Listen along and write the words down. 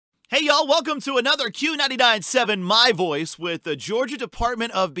Hey, y'all, welcome to another Q99.7 My Voice with the Georgia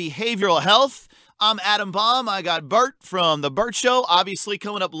Department of Behavioral Health. I'm Adam Baum. I got Bert from The Bert Show. Obviously,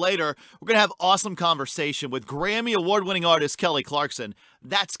 coming up later, we're going to have awesome conversation with Grammy Award Winning artist Kelly Clarkson.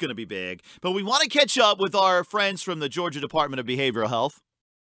 That's going to be big. But we want to catch up with our friends from the Georgia Department of Behavioral Health.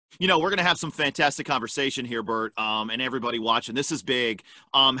 You know, we're going to have some fantastic conversation here, Bert, and everybody watching. This is big.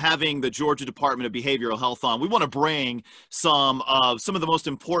 Having the Georgia Department of Behavioral Health on. We want to bring some of the most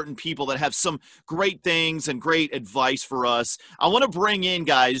important people that have some great things and great advice for us. I want to bring in,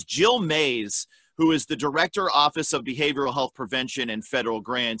 guys, Jill Mays, who is the Director, Office of Behavioral Health Prevention and Federal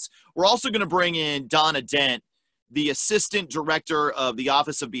Grants. We're also going to bring in Donna Dent, the Assistant Director of the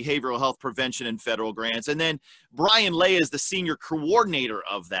Office of Behavioral Health Prevention and Federal Grants. And then Brian Lay is the Senior Coordinator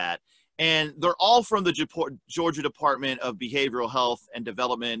of that. And they're all from the Georgia Department of Behavioral Health and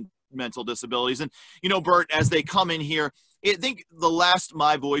Developmental Disabilities. And, you know, Bert, as they come in here, I think the last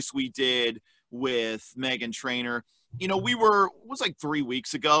My Voice we did with Megan Trainor, you know, it was like 3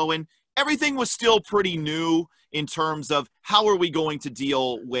 weeks ago, and everything was still pretty new in terms of how are we going to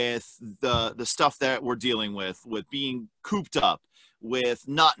deal with the stuff that we're dealing with being cooped up, with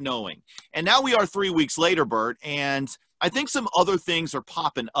not knowing. And now we are 3 weeks later, Bert, and I think some other things are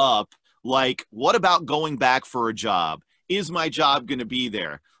popping up, like what about going back for a job? Is my job going to be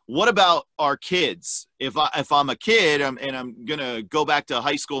there? What about our kids? If I'm a kid and I'm going to go back to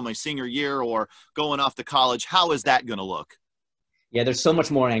high school my senior year or going off to college, how is that going to look? Yeah, there's so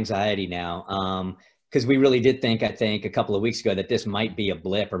much more anxiety now because we really did think, I think, a couple of weeks ago that this might be a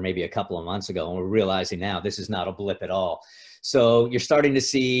blip, or maybe a couple of months ago, and we're realizing now this is not a blip at all. So you're starting to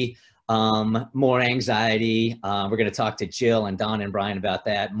see more anxiety. We're going to talk to Jill and Don and Brian about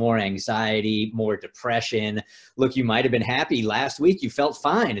that. More anxiety, more depression. Look, you might have been happy last week. You felt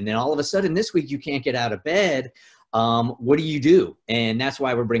fine. And then all of a sudden this week you can't get out of bed. What do you do? And that's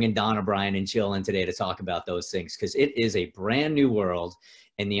why we're bringing Donna, Brian, and Jill in today to talk about those things, because it is a brand new world,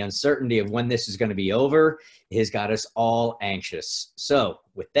 and the uncertainty of when this is going to be over has got us all anxious. So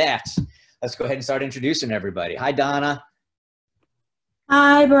with that, let's go ahead and start introducing everybody. Hi, Donna.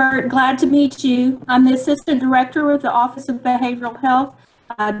 Hi, Bert. Glad to meet you. I'm the Assistant Director with the Office of Behavioral Health,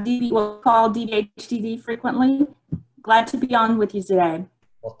 we'll call DBHDD frequently. Glad to be on with you today.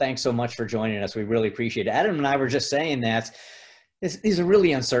 Well, thanks so much for joining us. We really appreciate it. Adam and I were just saying that these are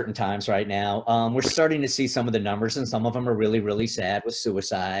really uncertain times right now. We're starting to see some of the numbers, and some of them are really, really sad with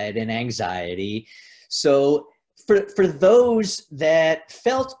suicide and anxiety. So for those that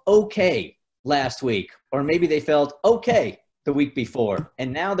felt okay last week, or maybe they felt okay the week before,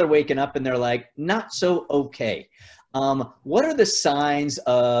 and now they're waking up and they're like, not so okay. What are the signs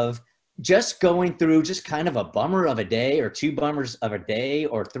of just going through just kind of a bummer of a day, or two bummers of a day,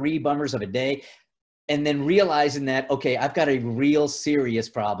 or three bummers of a day, and then realizing that, okay, I've got a real serious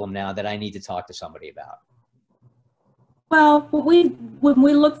problem now that I need to talk to somebody about? Well, when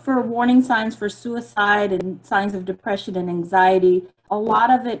we look for warning signs for suicide and signs of depression and anxiety, a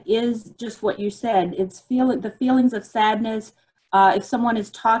lot of it is just what you said. It's the feelings of sadness. If someone is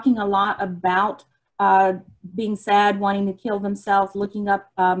talking a lot about being sad, wanting to kill themselves, looking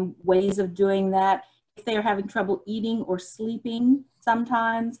up ways of doing that. If they're having trouble eating or sleeping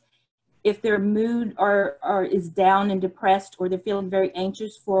sometimes, if their mood is down and depressed, or they're feeling very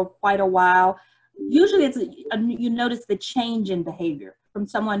anxious for quite a while, usually you notice the change in behavior from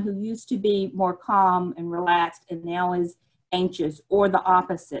someone who used to be more calm and relaxed and now is anxious, or the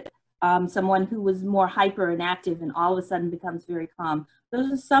opposite. Someone who was more hyper and active and all of a sudden becomes very calm.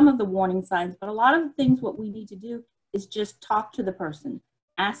 Those are some of the warning signs, but a lot of the things what we need to do is just talk to the person,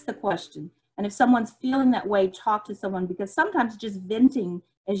 ask the question. And if someone's feeling that way, talk to someone, because sometimes just venting,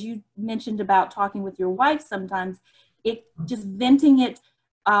 as you mentioned about talking with your wife, sometimes just venting it,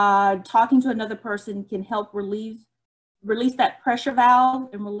 talking to another person can help release that pressure valve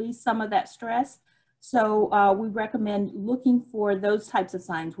and release some of that stress. So we recommend looking for those types of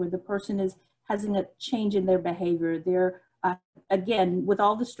signs where the person is having a change in their behavior. They're, again, with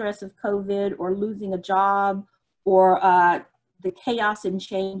all the stress of COVID or losing a job, or the chaos and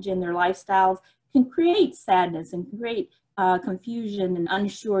change in their lifestyles can create sadness and create confusion and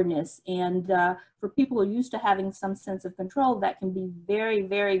unsureness. And for people who are used to having some sense of control, that can be very,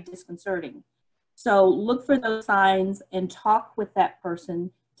 very disconcerting. So look for those signs and talk with that person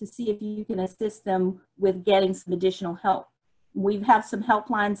to see if you can assist them with getting some additional help. We have some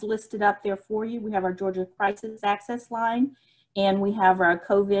helplines listed up there for you. We have our Georgia Crisis Access Line, and we have our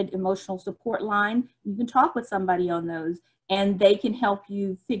COVID Emotional Support Line. You can talk with somebody on those, and they can help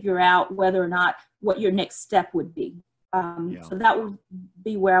you figure out whether or not what your next step would be. So that would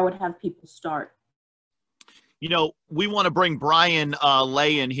be where I would have people start. We want to bring Brian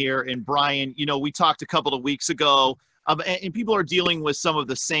Lay in here. And Brian, we talked a couple of weeks ago, and people are dealing with some of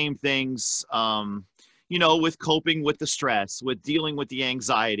the same things, with coping with the stress, with dealing with the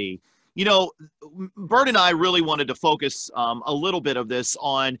anxiety. Bert and I really wanted to focus a little bit of this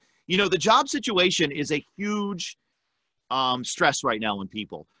on, the job situation is a huge stress right now in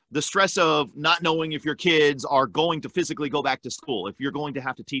people. The stress of not knowing if your kids are going to physically go back to school, if you're going to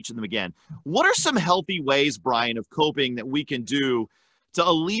have to teach them again. What are some healthy ways, Brian, of coping that we can do to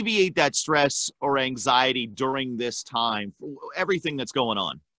alleviate that stress or anxiety during this time, for everything that's going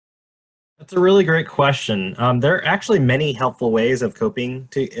on? That's a really great question. There are actually many helpful ways of coping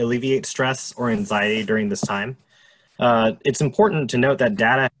to alleviate stress or anxiety during this time. It's important to note that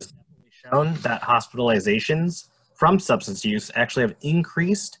data has shown that hospitalizations from substance use actually have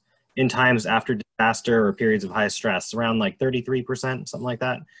increased in times after disaster or periods of high stress, around like 33%, something like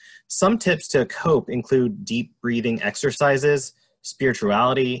that. Some tips to cope include deep breathing exercises,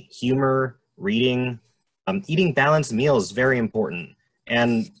 spirituality, humor, reading. Eating balanced meals is very important.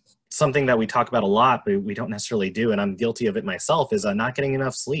 And something that we talk about a lot, but we don't necessarily do, and I'm guilty of it myself, is not getting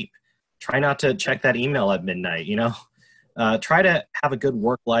enough sleep. Try not to check that email at midnight, Try to have a good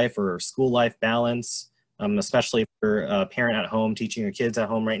work life or school life balance. Especially for a parent at home teaching your kids at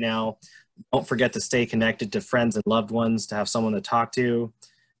home right now. Don't forget to stay connected to friends and loved ones, to have someone to talk to.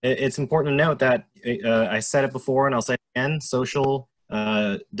 It's important to note that, I said it before and I'll say it again, social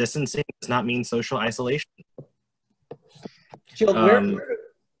distancing does not mean social isolation. Jill,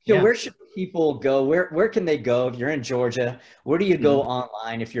 where should people go? Where can they go if you're in Georgia? Where do you go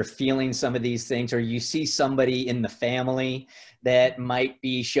online if you're feeling some of these things, or you see somebody in the family that might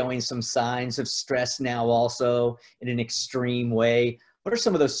be showing some signs of stress now also in an extreme way? What are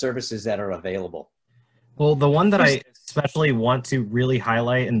some of those services that are available? Well, the one that I especially want to really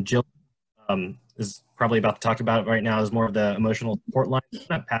highlight, and Jill is probably about to talk about it right now, is more of the emotional support line. I'm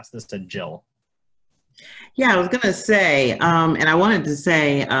going to pass this to Jill. Yeah, I was going to say, and I wanted to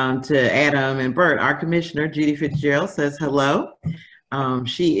say to Adam and Bert, our commissioner, Judy Fitzgerald, says hello.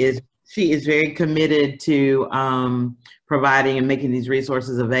 She is very committed to providing and making these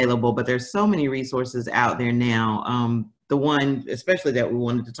resources available, but there's so many resources out there now. The one especially that we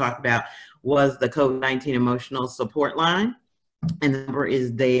wanted to talk about was the COVID-19 emotional support line, and the number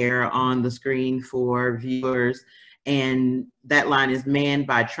is there on the screen for viewers. And that line is manned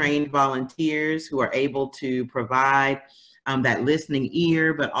by trained volunteers who are able to provide that listening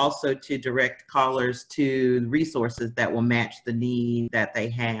ear, but also to direct callers to resources that will match the need that they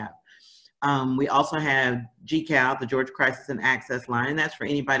have. We also have GCAL, the Georgia Crisis and Access Line, and that's for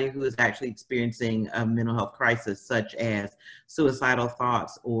anybody who is actually experiencing a mental health crisis, such as suicidal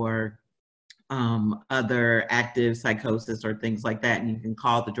thoughts or other active psychosis or things like that. And you can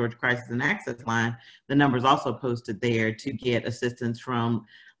call the Georgia Crisis and Access Line. The number is also posted there to get assistance from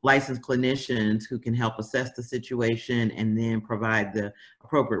licensed clinicians who can help assess the situation and then provide the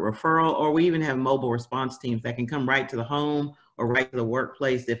appropriate referral. Or we even have mobile response teams that can come right to the home or right to the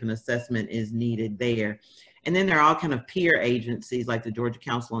workplace if an assessment is needed there. And then there are all kind of peer agencies like the Georgia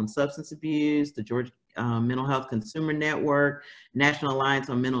Council on Substance Abuse, the Georgia Mental Health Consumer Network, National Alliance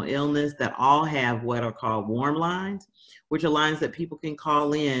on Mental Illness, that all have what are called warm lines, which are lines that people can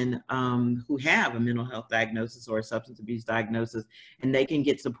call in who have a mental health diagnosis or a substance abuse diagnosis, and they can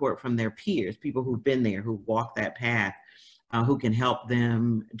get support from their peers, people who've been there, who've walked that path, who can help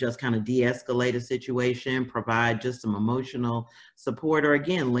them just kind of de-escalate a situation, provide just some emotional support, or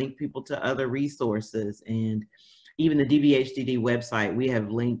again, link people to other resources. And even the DBHDD website, we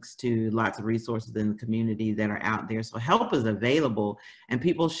have links to lots of resources in the community that are out there. So help is available, and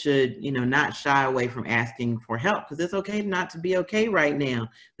people should, not shy away from asking for help, because it's okay not to be okay right now.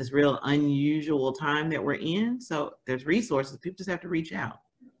 This real unusual time that we're in. So there's resources. People just have to reach out.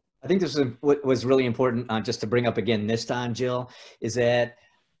 I think this is what was really important, just to bring up again this time, Jill, is that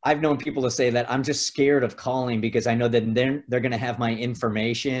I've known people to say that I'm just scared of calling because I know that they're going to have my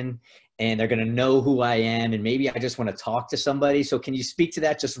information and they're going to know who I am, and maybe I just want to talk to somebody. So can you speak to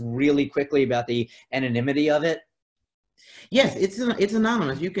that just really quickly about the anonymity of it? Yes, it's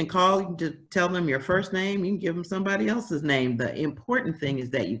anonymous. You can call, you can just tell them your first name, you can give them somebody else's name. The important thing is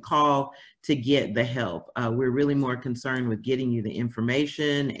that you call to get the help. We're really more concerned with getting you the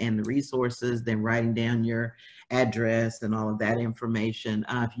information and the resources than writing down your address and all of that information.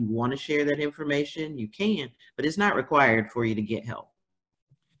 If you want to share that information, you can, but it's not required for you to get help.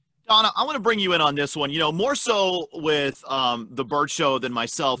 Donna, I want to bring you in on this one, more so with the Bert Show than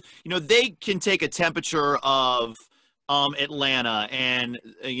myself. They can take a temperature of Atlanta and,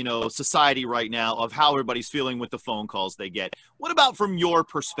 society right now, of how everybody's feeling with the phone calls they get. What about from your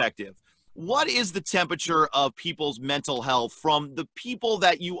perspective? what is the temperature of people's mental health from the people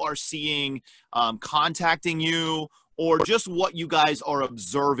that you are seeing contacting you, or just what you guys are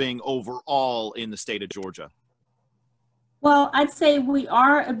observing overall in the state of Georgia? Well, I'd say we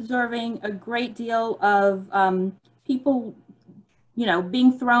are observing a great deal of people,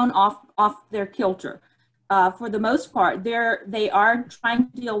 being thrown off their kilter. For the most part, they are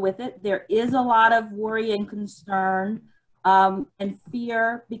trying to deal with it. There is a lot of worry and concern and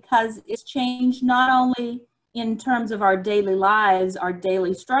fear, because it's changed not only in terms of our daily lives, our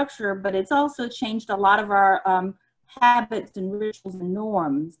daily structure, but it's also changed a lot of our habits and rituals and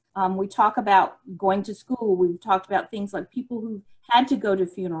norms. We talk about going to school. We've talked about things like people who had to go to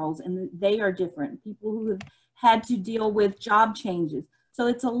funerals, and they are different. People who have had to deal with job changes. So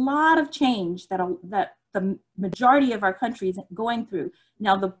it's a lot of change that the majority of our country is going through.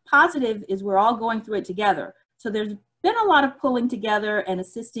 Now, the positive is we're all going through it together. So there's been a lot of pulling together and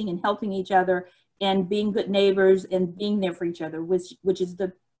assisting and helping each other and being good neighbors and being there for each other, which is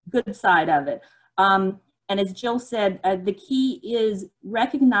the good side of it. And as Jill said, the key is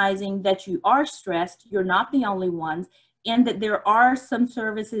recognizing that you are stressed, you're not the only ones, and that there are some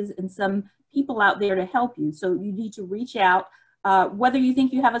services and some people out there to help you. So you need to reach out, whether you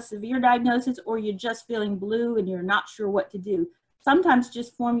think you have a severe diagnosis or you're just feeling blue and you're not sure what to do. Sometimes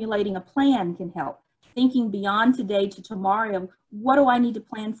just formulating a plan can help. Thinking beyond today to tomorrow, what do I need to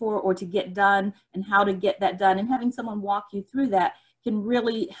plan for or to get done, and how to get that done, and having someone walk you through that can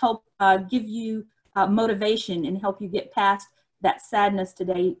really help give you motivation and help you get past that sadness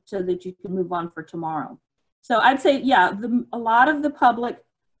today so that you can move on for tomorrow. So I'd say, yeah, a lot of the public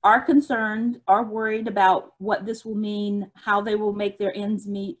are concerned, are worried about what this will mean, how they will make their ends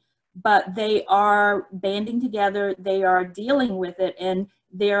meet, but they are banding together, they are dealing with it, and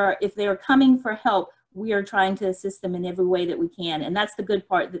if they're coming for help, we are trying to assist them in every way that we can. And that's the good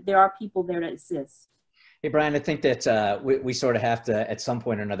part, that there are people there to assist. Hey, Brian, I think that we sort of have to, at some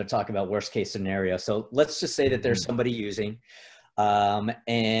point or another, talk about worst case scenario. So let's just say that there's somebody using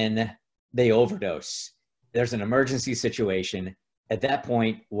and they overdose. There's an emergency situation. At that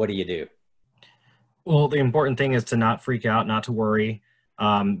point, what do you do? Well, the important thing is to not freak out, not to worry,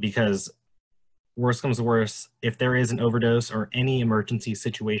 because worst comes to worst, if there is an overdose or any emergency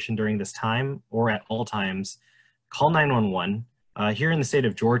situation during this time or at all times, call 911. Here in the state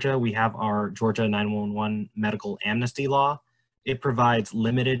of Georgia, we have our Georgia 911 medical amnesty law. It provides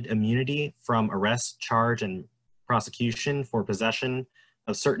limited immunity from arrest, charge, and prosecution for possession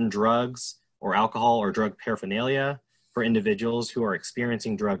of certain drugs or alcohol or drug paraphernalia for individuals who are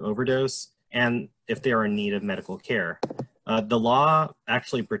experiencing drug overdose and if they are in need of medical care. The law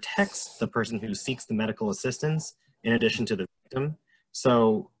actually protects the person who seeks the medical assistance in addition to the victim.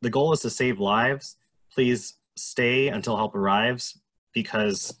 So the goal is to save lives. Please stay until help arrives,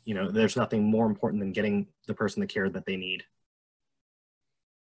 because there's nothing more important than getting the person the care that they need.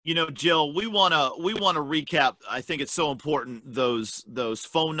 Jill, we want to recap. I think it's so important, those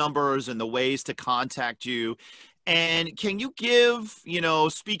phone numbers and the ways to contact you. And can you give,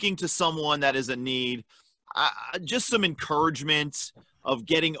 speaking to someone that is in need, just some encouragement of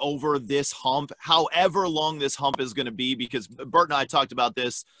getting over this hump, however long this hump is going to be? Because Bert and I talked about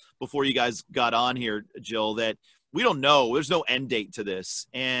this before you guys got on here, Jill, that we don't know. There's no end date to this.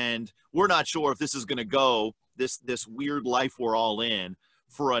 And we're not sure if this is going to go, this weird life we're all in,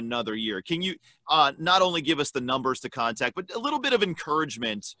 for another year. Can you not only give us the numbers to contact, but a little bit of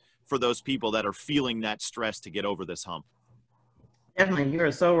encouragement for those people that are feeling that stress to get over this hump? Definitely.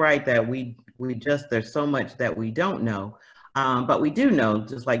 You're so right that there's so much that we don't know. But we do know,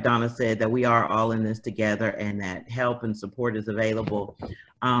 just like Donna said, that we are all in this together and that help and support is available.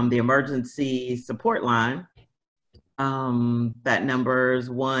 The emergency support line, that number is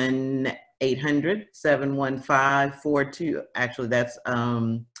 1-800-715-42. Actually, that's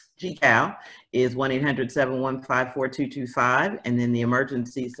GCAL is 1-800-715-4225. And then the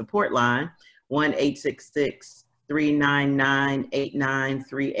emergency support line,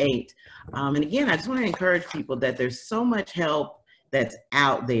 1-866-399-8938. And again, I just want to encourage people that there's so much help that's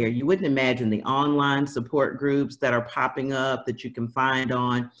out there. You wouldn't imagine the online support groups that are popping up that you can find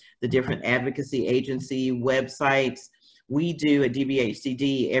on the different advocacy agency websites. We do at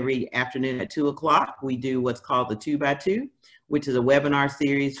DBHDD every afternoon at 2 o'clock. We do what's called the 2x2, which is a webinar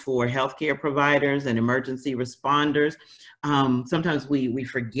series for healthcare providers and emergency responders. Sometimes we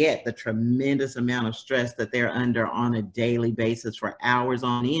forget the tremendous amount of stress that they're under on a daily basis for hours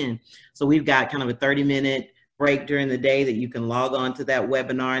on end. So we've got kind of a 30-minute break during the day that you can log on to that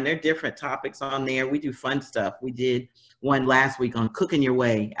webinar, and there are different topics on there. We do fun stuff. We did one last week on cooking your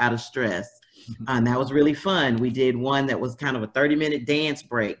way out of stress. And that was really fun. We did one that was kind of a 30-minute dance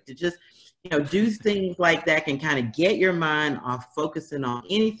break to just do things like that can kind of get your mind off focusing on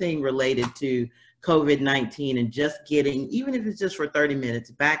anything related to COVID-19 and just getting, even if it's just for 30 minutes,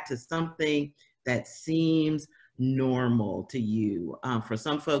 back to something that seems normal to you. For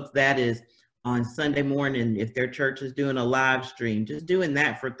some folks, that is on Sunday morning, if their church is doing a live stream, just doing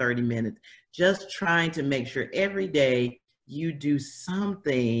that for 30 minutes, just trying to make sure every day you do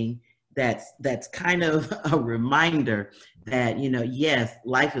something that's kind of a reminder that, yes,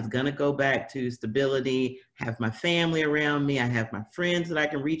 life is going to go back to stability, have my family around me, I have my friends that I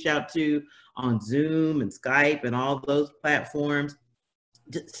can reach out to on Zoom and Skype and all those platforms.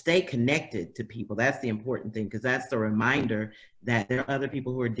 Just stay connected to people. That's the important thing, because that's the reminder that there are other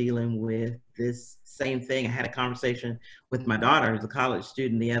people who are dealing with this same thing. I had a conversation with my daughter, who's a college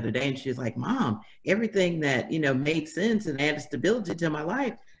student, the other day, and she was like, Mom, everything that, made sense and added stability to my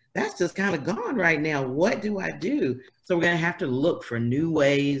life, that's just kind of gone right now. What do I do? So we're going to have to look for new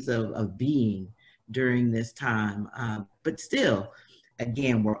ways of being during this time. But still,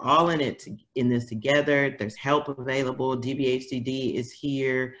 again, we're all in this together. There's help available. DBHDD is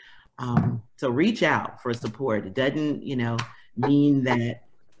here. So reach out for support. It doesn't, mean that,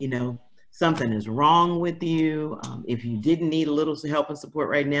 something is wrong with you. If you didn't need a little help and support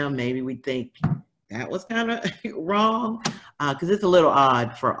right now, maybe we think that was kind of wrong, because it's a little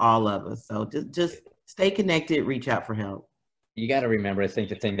odd for all of us. So just stay connected, reach out for help. You got to remember, I think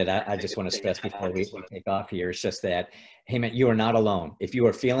the thing that I just want to stress before we take off here is just that, hey man, you are not alone. If you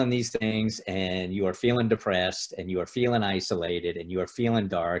are feeling these things and you are feeling depressed and you are feeling isolated and you are feeling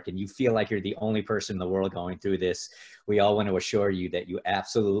dark and you feel like you're the only person in the world going through this, we all want to assure you that you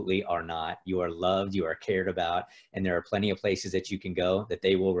absolutely are not. You are loved, you are cared about, and there are plenty of places that you can go that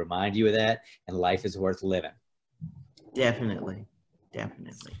they will remind you of that, and life is worth living. Definitely.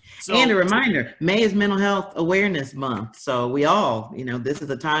 So, and a reminder, May is Mental Health Awareness Month. So we all, this is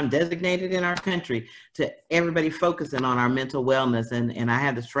a time designated in our country to everybody focusing on our mental wellness. And I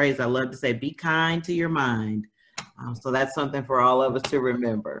have this phrase I love to say, be kind to your mind. So that's something for all of us to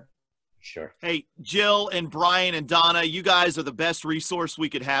remember. Sure. Hey, Jill and Brian and Donna, you guys are the best resource we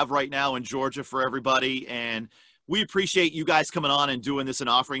could have right now in Georgia for everybody. And we appreciate you guys coming on and doing this and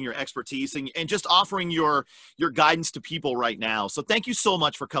offering your expertise and just offering your guidance to people right now. So thank you so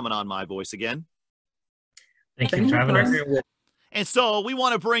much for coming on MyVoice again. Thank you for having us. And so we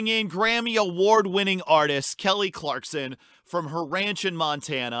want to bring in Grammy Award Winning artist Kelly Clarkson from her ranch in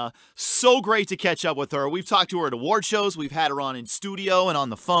Montana. So great to catch up with her. We've talked to her at award shows. We've had her on in studio and on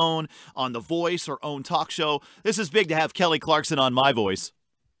the phone, on The Voice, her own talk show. This is big to have Kelly Clarkson on MyVoice.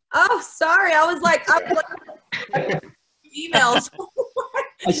 Oh, sorry. I was like emails.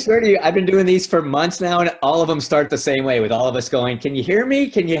 I swear to you, I've been doing these for months now, and all of them start the same way, with all of us going, can you hear me?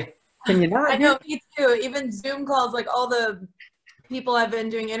 Can you not? I know, me too. Even Zoom calls, like all the people I've been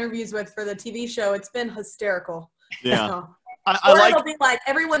doing interviews with for the TV show, it's been hysterical. Yeah. So, I or like, it'll be like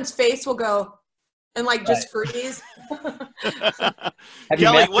everyone's face will go and like just freeze.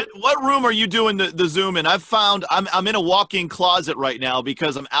 Kelly, what room are you doing the Zoom in? I've found I'm in a walk-in closet right now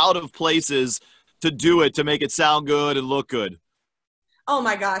because I'm out of places to do it, to make it sound good and look good. Oh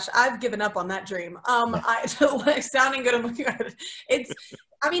my gosh, I've given up on that dream. Like sounding good and looking good.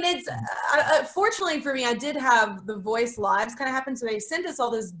 Fortunately for me, I did have the Voice Lives kind of happen. So they sent us all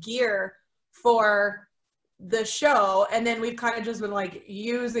this gear for the show, and then we've kind of just been like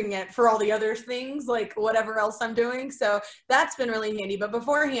using it for all the other things, like whatever else I'm doing. So that's been really handy. But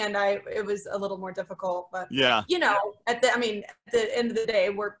beforehand, it was a little more difficult. But yeah, at the end of the day,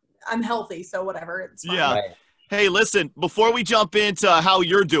 I'm healthy, so whatever. It's fine. Yeah. Right. Hey, listen, before we jump into how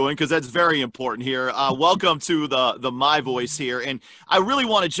you're doing, because that's very important here, welcome to the MyVoice here. And I really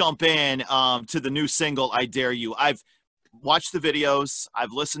want to jump in to the new single, I Dare You. I've watched the videos.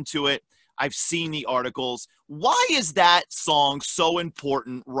 I've listened to it. I've seen the articles. Why is that song so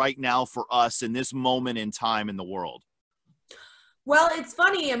important right now for us in this moment in time in the world? Well, it's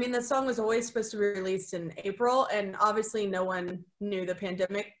funny. I mean, the song was always supposed to be released in April, and obviously no one knew the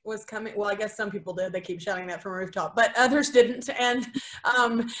pandemic was coming. Well, I guess some people did. They keep shouting that from a rooftop, but others didn't. And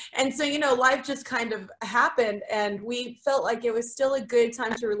so, life just kind of happened, and we felt like it was still a good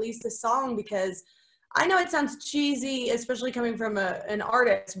time to release the song, because I know it sounds cheesy, especially coming from an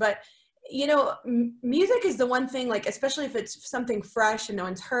artist, but music is the one thing, like, especially if it's something fresh and no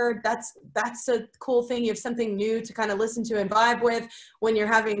one's heard, that's a cool thing. You have something new to kind of listen to and vibe with when you're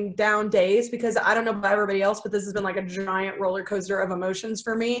having down days, because I don't know about everybody else, but this has been like a giant roller coaster of emotions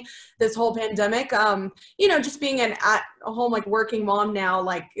for me, this whole pandemic. Just being an at-home, like, working mom now,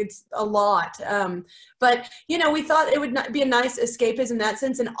 like, it's a lot. But we thought it would be a nice escapism in that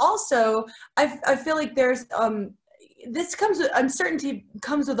sense. And also, I feel like there's, this comes with uncertainty,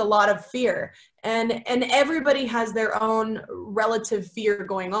 comes with a lot of fear, and everybody has their own relative fear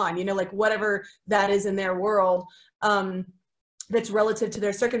going on, you know, like whatever that is in their world, that's relative to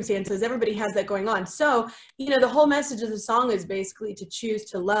their circumstances. Everybody has that going on. So, you know, the whole message of the song is basically to choose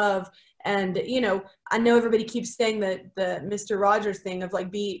to love. And, you know, I know everybody keeps saying that the Mr. Rogers thing of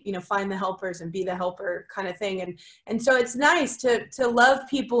like, be, you know, find the helpers and be the helper kind of thing. And so it's nice to love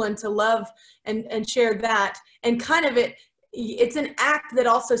people and to love and share that. And kind of it's an act that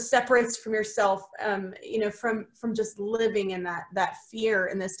also separates from yourself, you know, from just living in that fear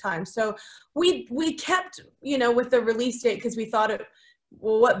in this time. So we kept, you know, with the release date, because we thought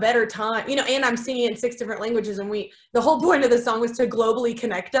well, what better time, you know, and I'm singing in 6 different languages, and the whole point of the song was to globally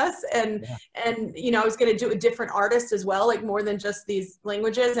connect us. And you know, I was going to do a different artist as well, like more than just these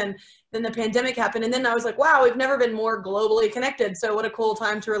languages. And then the pandemic happened, and then I was like, wow, we've never been more globally connected. So what a cool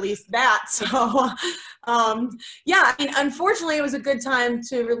time to release that. So yeah, I mean, unfortunately it was a good time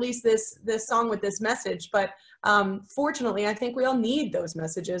to release this song with this message, but fortunately I think we all need those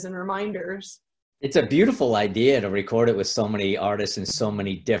messages and reminders. It's a beautiful idea to record it with so many artists in so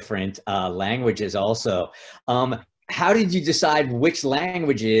many different languages also. How did you decide which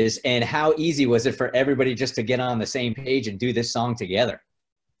languages, and how easy was it for everybody just to get on the same page and do this song together?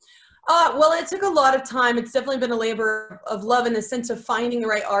 Well, it took a lot of time. It's definitely been a labor of love in the sense of finding the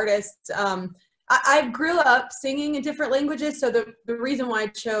right artists. I grew up singing in different languages, so the reason why I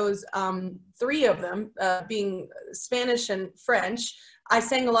chose 3 of them, being Spanish and French. I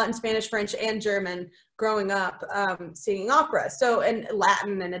sang a lot in Spanish, French, and German growing up, singing opera. So, and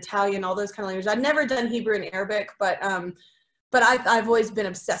Latin and Italian, all those kind of languages. I've never done Hebrew and Arabic, but I've always been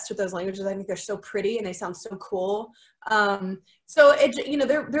obsessed with those languages. I think they're so pretty and they sound so cool. So it, you know,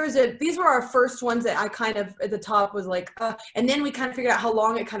 these were our first ones that I kind of at the top was like, and then we kind of figured out how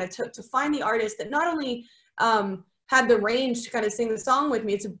long it kind of took to find the artist that not only had the range to kind of sing the song with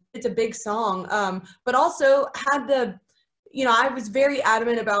me. It's a big song, but also had the, you know, I was very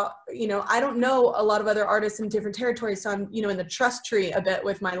adamant about, you know, I don't know a lot of other artists in different territories, so I'm, you know, in the trust tree a bit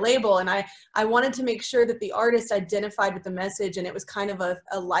with my label, and I wanted to make sure that the artist identified with the message, and it was kind of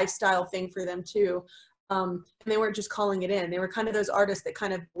a lifestyle thing for them too, and they weren't just calling it in. They were kind of those artists that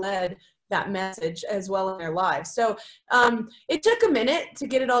kind of led that message as well in their lives. So it took a minute to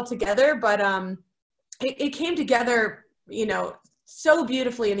get it all together, but it came together, you know, so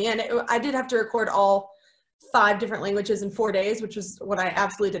beautifully in the end. I did have to record all 5 different languages in 4 days, which was what I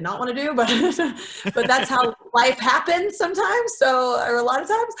absolutely did not want to do, but that's how life happens sometimes. So, or a lot of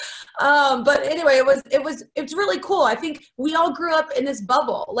times. But anyway, it's really cool. I think we all grew up in this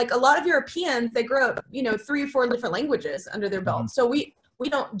bubble. Like a lot of Europeans, they grew up, you know, 3 or 4 different languages under their belt. So we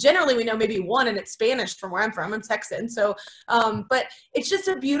don't, generally we know maybe 1, and it's Spanish from where I'm from. I'm Texan. So, but it's just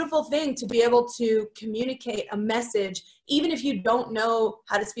a beautiful thing to be able to communicate a message, even if you don't know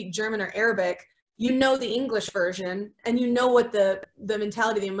how to speak German or Arabic. You know the English version, and you know what the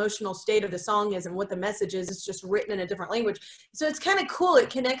mentality, the emotional state of the song is, and what the message is. It's just written in a different language. So it's kind of cool.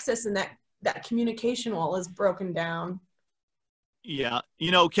 It connects us, and that communication wall is broken down. Yeah. You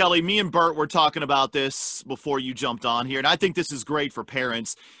know, Kelly, me and Bert were talking about this before you jumped on here, and I think this is great for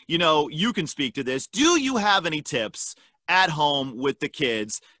parents. You know, you can speak to this. Do you have any tips at home with the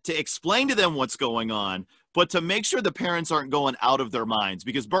kids to explain to them what's going on, but to make sure the parents aren't going out of their minds?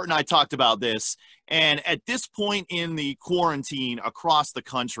 Because Bert and I talked about this, and at this point in the quarantine across the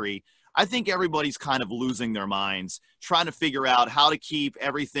country, I think everybody's kind of losing their minds, trying to figure out how to keep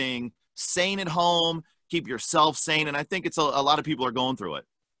everything sane at home, keep yourself sane, and I think it's a lot of people are going through it.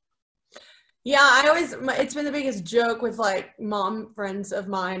 Yeah, it's been the biggest joke with like mom friends of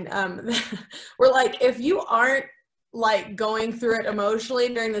mine. We're like, if you aren't like going through it emotionally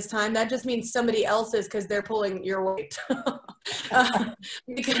during this time, that just means somebody else is, because they're pulling your weight.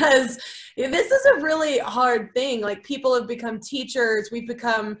 Because this is a really hard thing. Like, people have become teachers, we've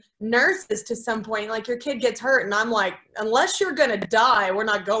become nurses to some point. Like, your kid gets hurt, and I'm like, unless you're gonna die, we're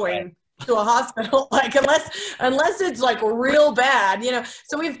not going to a hospital, like unless it's like real bad, you know.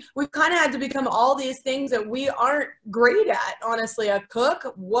 So we've kind of had to become all these things that we aren't great at. Honestly, a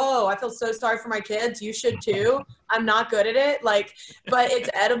cook, whoa, I feel so sorry for my kids. You should too. I'm not good at it, like, but it's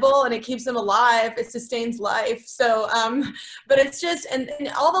edible and it keeps them alive. It sustains life. So but it's just, and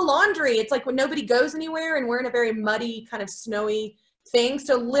all the laundry, it's like when nobody goes anywhere, and we're in a very muddy, kind of snowy thing.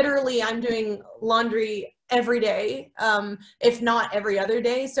 So literally I'm doing laundry every day, if not every other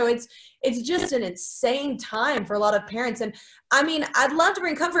day. So it's just an insane time for a lot of parents. And I mean, I'd love to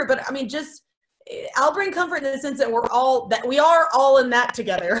bring comfort, but I mean, I'll bring comfort in the sense that we are all in that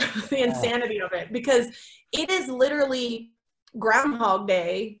together, the insanity of it, because it is literally Groundhog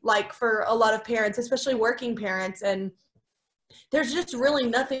Day, like for a lot of parents, especially working parents. And there's just really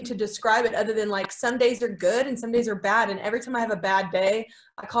nothing to describe it other than like some days are good and some days are bad. And every time I have a bad day,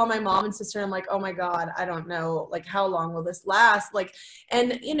 I call my mom and sister and I'm like, oh my God, I don't know, like how long will this last? Like,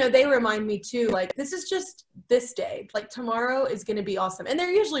 and you know, they remind me too, like, this is just this day, like tomorrow is going to be awesome. And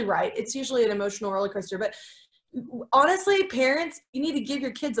they're usually right. It's usually an emotional roller coaster, but honestly, parents, you need to give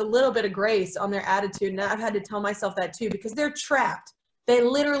your kids a little bit of grace on their attitude. And I've had to tell myself that too, because they're trapped. They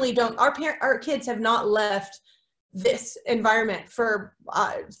literally don't, our kids have not left this environment for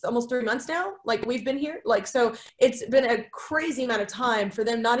almost 3 months now. Like we've been here. Like, so it's been a crazy amount of time for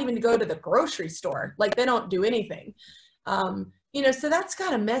them not even to go to the grocery store. Like they don't do anything. You know, so that's got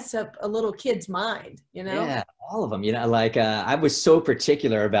to mess up a little kid's mind, you know? Yeah, all of them. You know, like I was so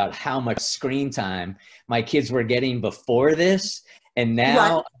particular about how much screen time my kids were getting before this. And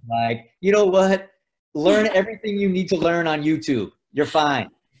now I'm like, you know what? Learn everything you need to learn on YouTube. You're fine.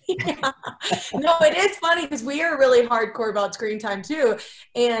 Yeah. No, it is funny because we are really hardcore about screen time too.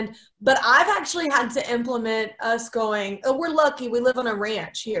 But I've actually had to implement us going, oh, we're lucky we live on a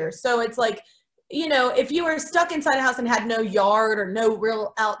ranch here. So it's like, you know, if you were stuck inside a house and had no yard or no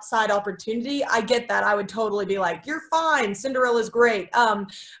real outside opportunity, I get that. I would totally be like, you're fine. Cinderella's great.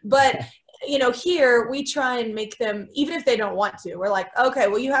 But you know, here we try and make them, even if they don't want to, we're like, okay,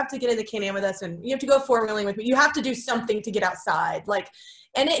 well, you have to get in the Can-Am with us and you have to go four-wheeling with me. You have to do something to get outside. Like,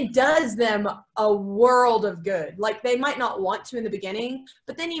 and it does them a world of good. Like they might not want to in the beginning,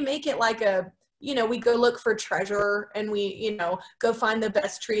 but then you make it like a, you know, we go look for treasure and we, you know, go find the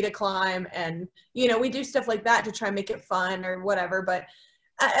best tree to climb. And, you know, we do stuff like that to try and make it fun or whatever. But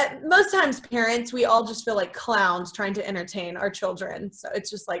most times parents, we all just feel like clowns trying to entertain our children. So it's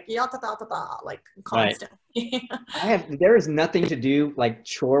just like, like constant. Right. There is nothing to do like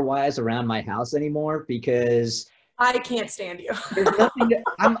chore wise around my house anymore because I can't stand you. There's nothing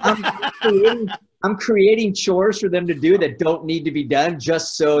I'm creating chores for them to do that don't need to be done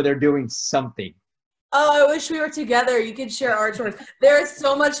just so they're doing something. Oh, I wish we were together. You could share our chores. There is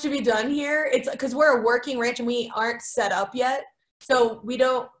so much to be done here. It's because we're a working ranch and we aren't set up yet. So we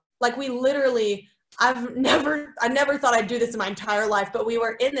don't, like we literally, I never thought I'd do this in my entire life, but we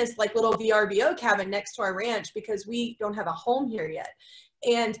were in this like little VRBO cabin next to our ranch because we don't have a home here yet.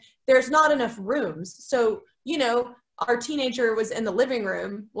 And there's not enough rooms. So, you know, our teenager was in the living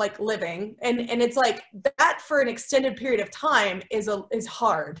room, like living, and it's like that for an extended period of time is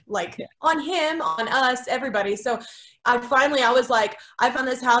hard, like on him, on us, everybody. So I was like, I found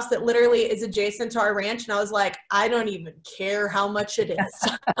this house that literally is adjacent to our ranch. And I was like, I don't even care how much it is.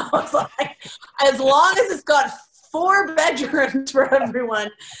 I was like, as long as it's got 4 bedrooms for everyone,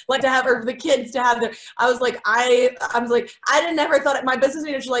 like to have, or the kids to have their, I was like, I never thought it, my business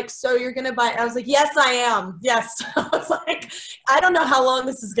manager was like, so you're going to buy, I was like, yes, I am. Yes. I was like, I don't know how long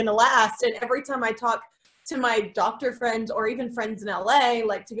this is going to last. And every time I talk to my doctor friends or even friends in LA,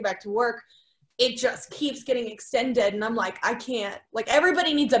 like to get back to work, it just keeps getting extended. And I'm like, I can't, like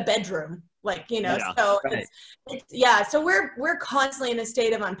everybody needs a bedroom, like, you know, so right. it's so we're constantly in a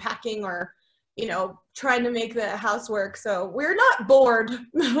state of unpacking or, you know, trying to make the house work. So we're not bored.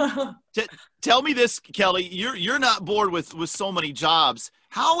 Tell me this, Kelly, you're not bored with so many jobs.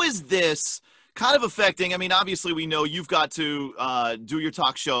 How is this kind of affecting, I mean, obviously we know you've got to do your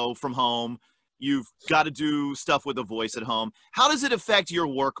talk show from home. You've got to do stuff with a voice at home. How does it affect your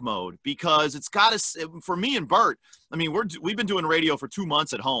work mode? Because it's got to, for me and Bert, I mean, we've been doing radio for 2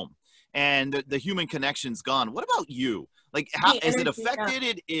 months at home and the human connection's gone. What about you? Like, how is it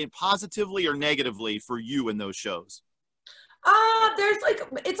affected it positively or negatively for you in those shows? There's like,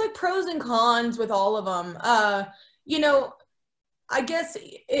 it's like pros and cons with all of them. You know, I guess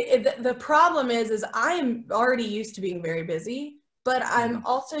the problem is I'm already used to being very busy, but I'm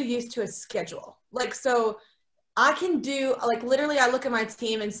also used to a schedule. Like, so I can do, like, literally I look at my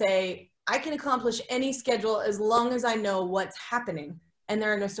team and say, I can accomplish any schedule as long as I know what's happening and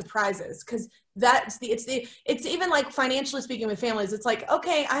there are no surprises. Cause it's even like financially speaking with families, it's like,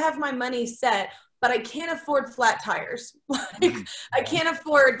 okay, I have my money set, but I can't afford flat tires. Like, I can't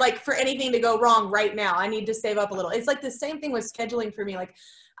afford like for anything to go wrong right now. I need to save up a little. It's like the same thing with scheduling for me. Like,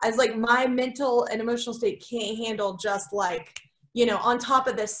 I was like, my mental and emotional state can't handle just like, you know, on top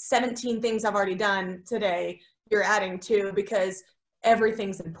of the 17 things I've already done today, you're adding to, because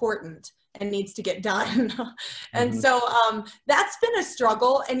everything's important and needs to get done. And so that's been a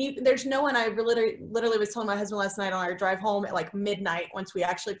struggle. And there's no one, I literally was telling my husband last night on our drive home at like midnight, once we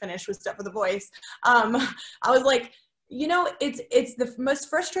actually finished with Step for the Voice. I was like, you know, it's the most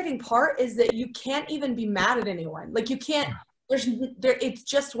frustrating part is that you can't even be mad at anyone. Like you can't, it's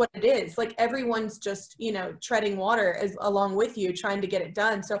just what it is. Like everyone's just, you know, treading water as along with you, trying to get it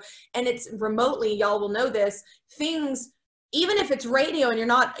done. So, and it's remotely, y'all will know this, things, even if it's radio and you're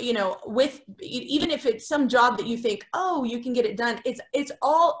not, you know, even if it's some job that you think, oh, you can get it done, it's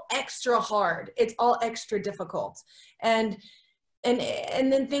all extra hard. It's all extra difficult. And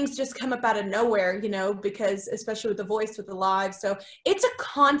then things just come up out of nowhere, you know, because especially with the voice, with the live. So it's a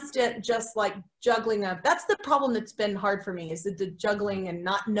constant, just like juggling of, that's the problem that's been hard for me, is the juggling and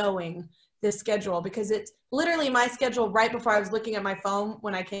not knowing the schedule, because it's literally my schedule right before I was looking at my phone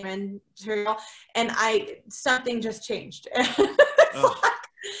when I came in here, and something just changed.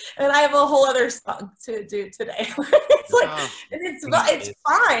 And I have a whole other song to do today. It's like, it's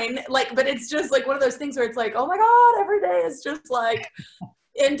fine. Like, but it's just like one of those things where it's like, oh my God, every day is just like,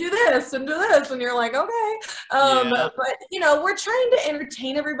 and do this and do this. And you're like, okay. But you know, we're trying to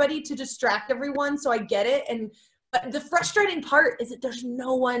entertain everybody, to distract everyone. So I get it. But the frustrating part is that there's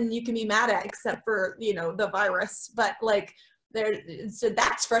no one you can be mad at except for, you know, the virus. But like so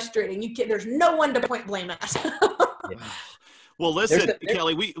that's frustrating. There's no one to point blame at. Well, listen,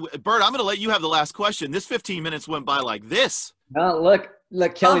 Kelly, Bert, I'm going to let you have the last question. This 15 minutes went by like this. No,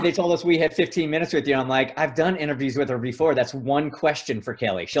 look, Kelly, they told us we had 15 minutes with you. I'm like, I've done interviews with her before. That's one question for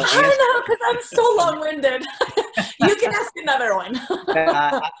Kelly. She'll answer. I know, because I'm so long-winded. You can ask another one.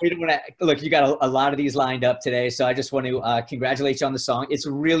 We don't want to, look, you got a lot of these lined up today, so I just want to congratulate you on the song. It's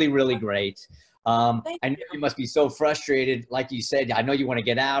really, really great. I know you must be so frustrated. Like you said, I know you want to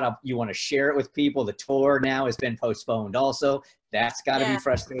get out. You want to share it with people. The tour now has been postponed also. That's got to be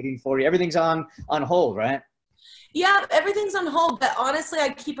frustrating for you. Everything's on hold, right? Yeah, everything's on hold. But honestly, I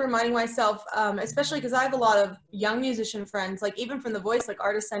keep reminding myself, especially because I have a lot of young musician friends, like even from The Voice, like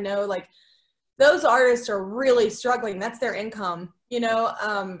artists I know, like those artists are really struggling. That's their income. You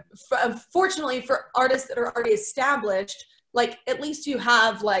know, fortunately for artists that are already established, like at least you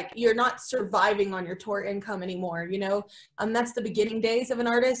have, like, you're not surviving on your tour income anymore, you know. That's the beginning days of an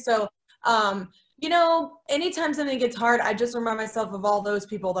artist. So you know, anytime something gets hard, I just remind myself of all those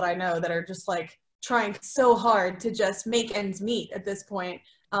people that I know that are just like trying so hard to just make ends meet at this point,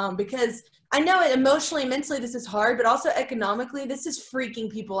 because I know it emotionally, mentally, this is hard, but also economically, this is freaking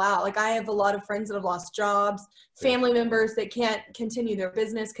people out. Like I have a lot of friends that have lost jobs, family members that can't continue their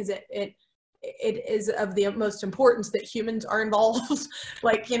business because it is of the most importance that humans are involved.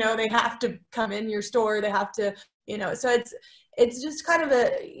 Like, you know, they have to come in your store, they have to, you know, so it's just kind of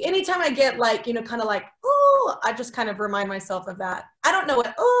anytime I get like, you know, kind of like, oh, I just kind of remind myself of that. I don't know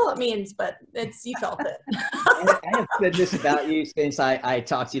what it means, but you felt it. I have said this about you since I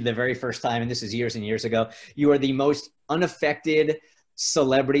talked to you the very first time, and this is years and years ago. You are the most unaffected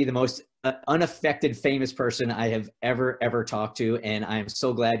celebrity, the most unaffected famous person I have ever talked to, and I'm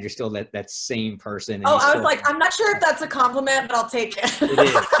so glad you're still that same person. Oh, I was like, I'm not sure if that's a compliment, but I'll take it. It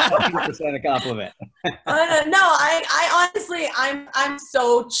is 100% a compliment. No, I honestly, I'm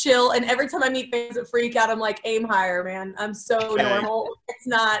so chill, and every time I meet fans that freak out, I'm like, aim higher, man. I'm so normal. It's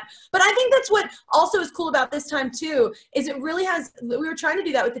not, but I think that's what also is cool about this time too, is it really has. We were trying to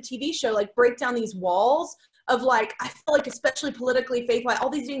do that with the TV show, like break down these walls of like, I feel like especially politically, faith-wise, all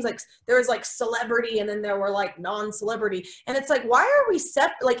these things, like there was like celebrity and then there were like non-celebrity, and it's like, why are we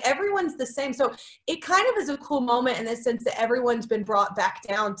separate? Like everyone's the same. So it kind of is a cool moment in the sense that everyone's been brought back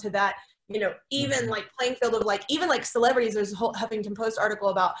down to that, you know, even like playing field of like, even like celebrities. There's a whole Huffington Post article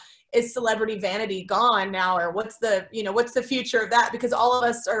about, is celebrity vanity gone now, or what's the future of that? Because all of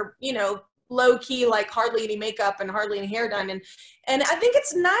us are, you know, low key, like hardly any makeup and hardly any hair done. And I think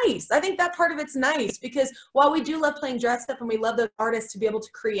it's nice. I think that part of it's nice, because while we do love playing dress up and we love those artists to be able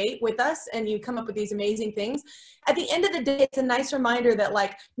to create with us and you come up with these amazing things, at the end of the day, it's a nice reminder that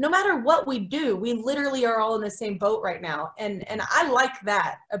like, no matter what we do, we literally are all in the same boat right now. And I like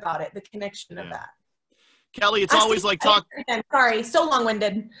that about it, the connection of that. Kelly, it's always like Sorry, so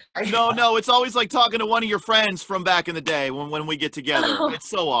long-winded. No, it's always like talking to one of your friends from back in the day when we get together. It's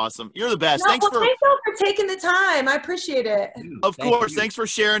so awesome. You're the best. Thanks for taking the time. I appreciate it. Of course. Thanks for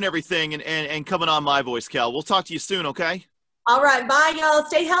sharing everything and coming on MyVoice, Kel. We'll talk to you soon, okay? All right. Bye, y'all.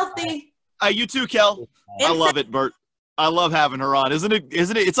 Stay healthy. You too, Kel. I love it, Bert. I love having her on. Isn't it?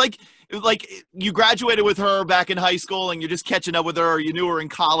 It's like you graduated with her back in high school and you're just catching up with her, or you knew her in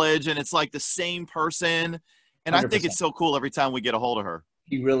college, and it's like the same person. And 100%. I think it's so cool every time we get a hold of her.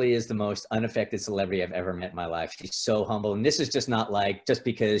 She really is the most unaffected celebrity I've ever met in my life. She's so humble. And this is just not like just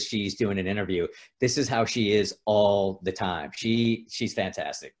because she's doing an interview. This is how she is all the time. She's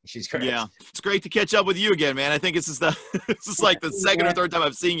fantastic. She's great. Yeah. It's great to catch up with you again, man. I think this is like the second or third time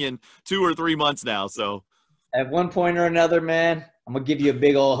I've seen you in 2 or 3 months now. So at one point or another, man, I'm going to give you a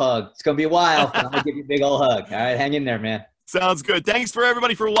big old hug. It's going to be a while, but I'm going to give you a big old hug. All right, hang in there, man. Sounds good. Thanks for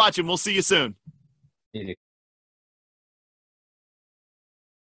everybody for watching. We'll see you soon.